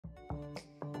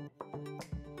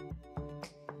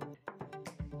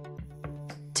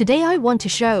Today I want to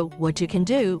show what you can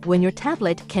do when your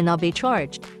tablet cannot be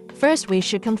charged. First, we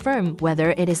should confirm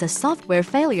whether it is a software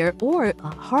failure or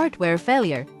a hardware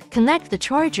failure. Connect the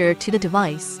charger to the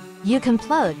device. You can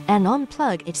plug and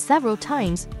unplug it several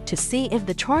times to see if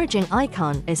the charging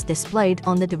icon is displayed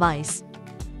on the device.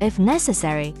 If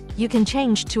necessary, you can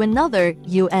change to another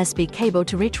USB cable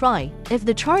to retry. If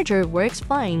the charger works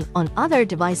fine on other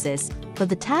devices, but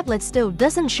the tablet still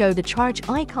doesn't show the charge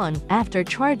icon after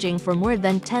charging for more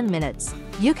than 10 minutes,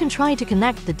 you can try to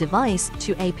connect the device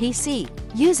to a PC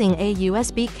using a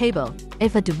USB cable.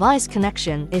 If a device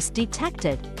connection is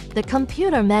detected, the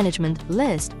computer management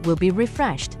list will be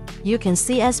refreshed. You can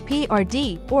see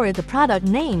SPRD or the product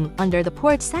name under the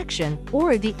port section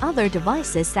or the other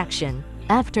devices section.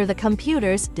 After the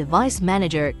computer's device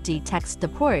manager detects the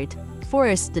port,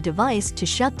 force the device to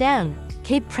shut down.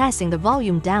 Keep pressing the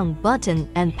volume down button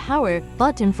and power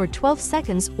button for 12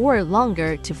 seconds or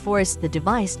longer to force the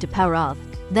device to power off.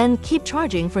 Then keep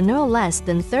charging for no less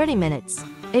than 30 minutes.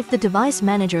 If the device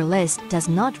manager list does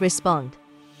not respond,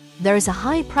 there is a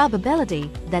high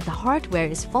probability that the hardware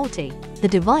is faulty. The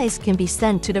device can be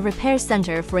sent to the repair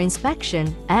center for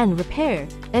inspection and repair.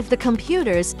 If the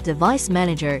computer's device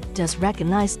manager does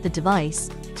recognize the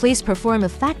device, please perform a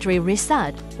factory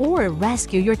reset or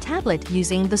rescue your tablet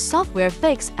using the Software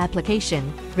Fix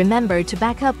application. Remember to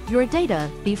back up your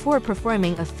data before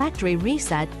performing a factory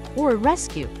reset or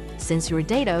rescue, since your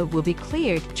data will be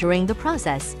cleared during the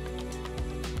process.